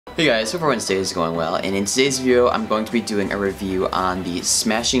Hey guys, hope everyone's day is going well, and in today's video I'm going to be doing a review on the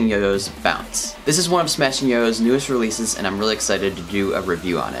SmashingYoYos Bounce. This is one of SmashingYoYos' newest releases and I'm really excited to do a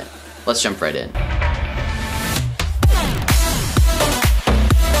review on it. Let's jump right in.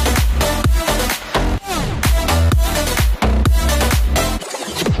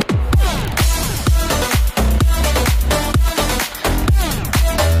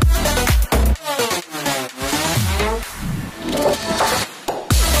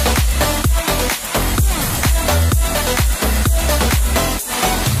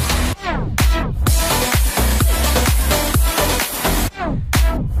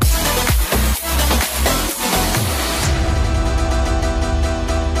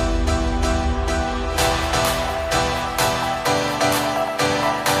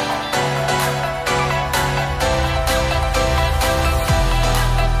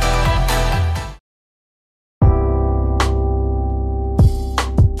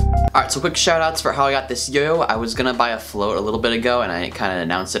 Alright, so quick shout outs for how I got this yo-yo. I was gonna buy a float a little bit ago and I kind of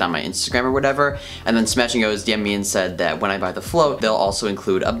announced it on my Instagram or whatever, and then SmashingYoYos DM'd me and said that when I buy the float, they'll also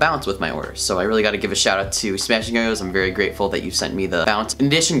include a bounce with my order. So I really gotta give a shout out to SmashingYoYos. I'm very grateful that you sent me the bounce. In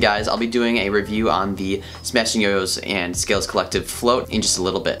addition, guys, I'll be doing a review on the SmashingYoYos and Scales Collective float in just a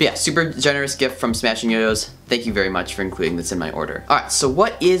little bit. But yeah, super generous gift from SmashingYoYos. Thank you very much for including this in my order. Alright, so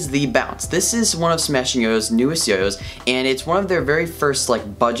what is the bounce? This is one of SmashingYoYos' newest yo-yos, and it's one of their very first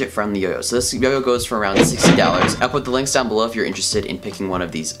like budget-friendly yo-yos. So this yo-yo goes for around $60. I'll put the links down below if you're interested in picking one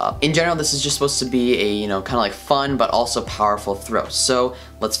of these up. In general, this is just supposed to be a, you know, kind of like fun but also powerful throw. So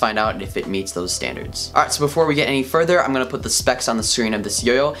let's find out if it meets those standards. Alright, so before we get any further, I'm gonna put the specs on the screen of this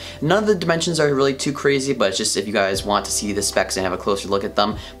yo-yo. None of the dimensions are really too crazy, but it's just if you guys want to see the specs and have a closer look at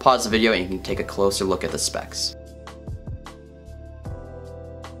them, pause the video and you can take a closer look at the specs.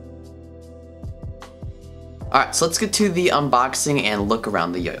 Alright, so let's get to the unboxing and look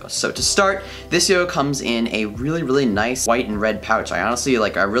around the yo-yo. So to start, this yo-yo comes in a really nice white and red pouch. I honestly,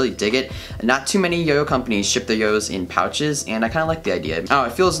 I really dig it. Not too many yo-yo companies ship their yo-yos in pouches, and I kind of like the idea. I don't know,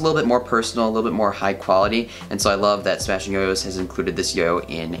 it feels a little bit more personal, a little bit more high quality, and so I love that SmashingYoYos has included this yo-yo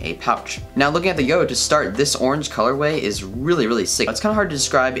in a pouch. Now looking at the yo-yo to start, this orange colorway is really sick. It's kind of hard to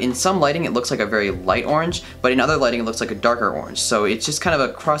describe. In some lighting it looks like a very light orange, but in other lighting it looks like a darker orange. So it's just kind of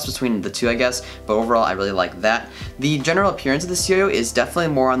a cross between the two, I guess, but overall I really like that. The general appearance of this yo-yo is definitely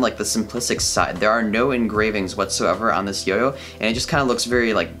more on like the simplistic side. There are no engravings whatsoever on this yo-yo, and it just kind of looks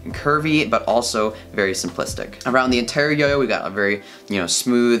very like curvy but also very simplistic. Around the entire yo-yo we got a very, you know,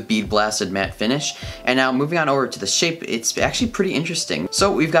 smooth bead blasted matte finish. And now moving on over to the shape, it's actually pretty interesting.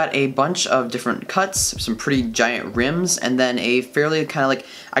 So we've got a bunch of different cuts, some pretty giant rims, and then a fairly kind of like,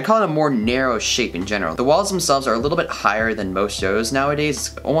 I call it a more narrow shape in general. The walls themselves are a little bit higher than most yo-yos nowadays.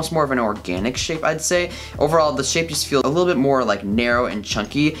 It's almost more of an organic shape, I'd say. Overall, the shape just feels a little bit more like narrow and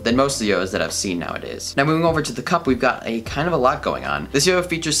chunky than most of the yo-yos that I've seen nowadays. Now moving over to the cup, we've got a kind of a lot going on. This yo-yo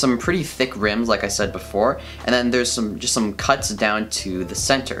features some pretty thick rims, like I said before, and then there's just some cuts down to the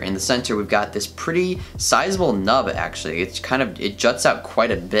center. In the center, we've got this pretty sizable nub, actually. It juts out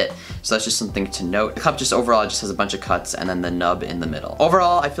quite a bit, so that's just something to note. The cup just overall just has a bunch of cuts and then the nub in the middle.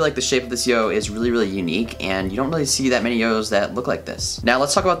 Overall, I feel like the shape of this yo-yo is really unique, and you don't really see that many yo-yos that look like this. Now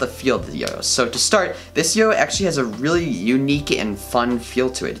let's talk about the feel of the yo-yo. So to start, this yo-yo actually has a really unique and fun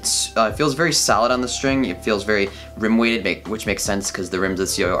feel to it. It feels very solid on the string. It feels very rim weighted, which makes sense because the rims of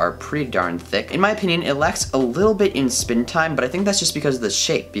this yo-yo are pretty darn thick. In my opinion, it lacks a little bit in spin time, but I think that's just because of the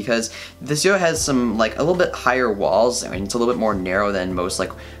shape, because this yo-yo has some like a little bit higher walls, and it's a little bit more narrow than most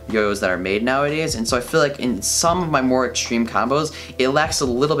like yo-yos that are made nowadays, and so I feel like in some of my more extreme combos, it lacks a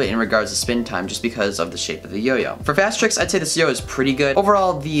little bit in regards to spin time just because of the shape of the yo-yo. For fast tricks, I'd say this yo-yo is pretty good.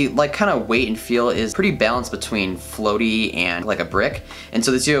 Overall, the like kind of weight and feel is pretty balanced between floaty and like a brick, and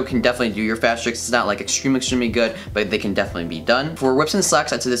so this yo-yo can definitely do your fast tricks. It's not like extremely good, but they can definitely be done. For whips and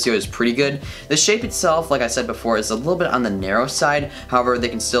slacks, I'd say this yo-yo is pretty good. The shape itself, like I said before, is a little bit on the narrow side. However, they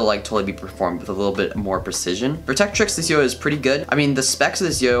can still like totally be performed with a little bit more precision. For tech tricks, this yo-yo is pretty good. I mean, the specs of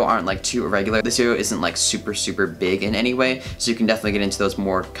this yo-yo aren't like too irregular. This yo-yo isn't like super big in any way, so you can definitely get into those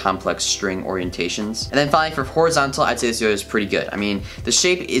more complex string orientations. And then finally, for horizontal, I'd say this yo-yo is pretty good. I mean, the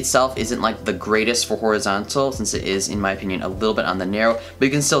shape itself isn't like the greatest for horizontal, since it is, in my opinion, a little bit on the narrow, but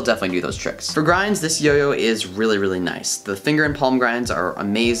you can still definitely do those tricks. For grinds, this yo-yo is really nice. The finger and palm grinds are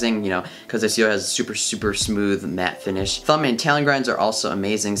amazing, you know, because this yo-yo has a super smooth matte finish. Thumb and talon grinds are also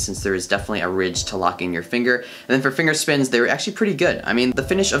amazing, since there is definitely a ridge to lock in your finger. And then for finger spins, they're actually pretty good. I mean, the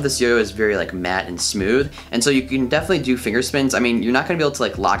finish of this yo-yo is very like matte and smooth, and so you can definitely do finger spins. I mean, you're not gonna be able to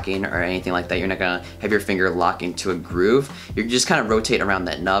like lock in or anything like that. You're not gonna have your finger lock into a groove. You're just kind of rotate around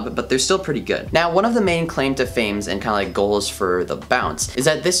that nub, but they're still pretty good. Now, one of the main claim to fames and kind of like goals for the Bounce is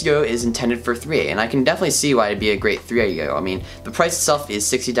that this yo-yo is intended for 3A, and I can definitely see why it'd be a great 3A yo-yo. I mean, the price itself is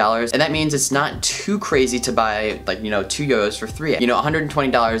 $60, and that means it's not too crazy to buy, like, you know, 2 yo-yos for 3A. You know,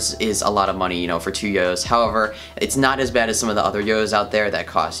 $120 is a lot of money, you know, for 2 yo-yos. However, it's not as bad as some of the other yo-yos out there that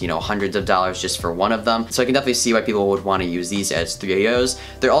cost, you know, hundreds of dollars just for one of them. So I can definitely see why people would want to use these as 3A yo-yos.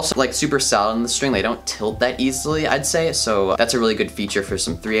 They're also like super solid in the string. They don't tilt that easily, I'd say. So that's a really good feature for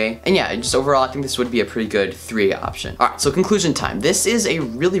some 3A. And yeah, just overall, I think this would be a pretty good 3A option. All right, so conclusion time. This is a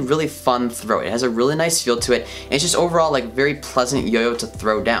really fun throw. It has a really nice feel to it, and it's just overall like very pleasant yo-yo to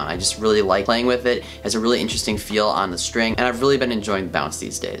throw down. I just really like playing with it. It has a really interesting feel on the string, and I've really been enjoying the Bounce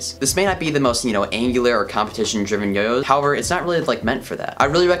these days. This may not be the most, you know, angular or competition-driven yo-yo. However, it's not really like meant for that. I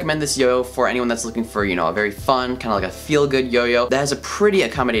really recommend this yo-yo for anyone that's looking for, you know, a very fun, kind of like a feel-good yo-yo that has a pretty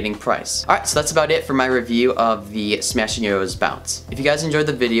accommodating price. All right, so that's about it for my review of the SmashingYoYos Bounce. If you guys enjoyed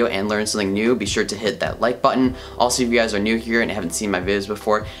the video and learned something new, be sure to hit that like button. Also, if you guys are new here and haven't seen my videos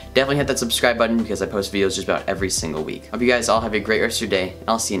before, definitely hit that subscribe button because I post videos just about every single week. Hope you guys all have a great rest of your day, and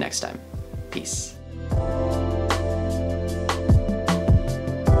I'll see you next time. Peace.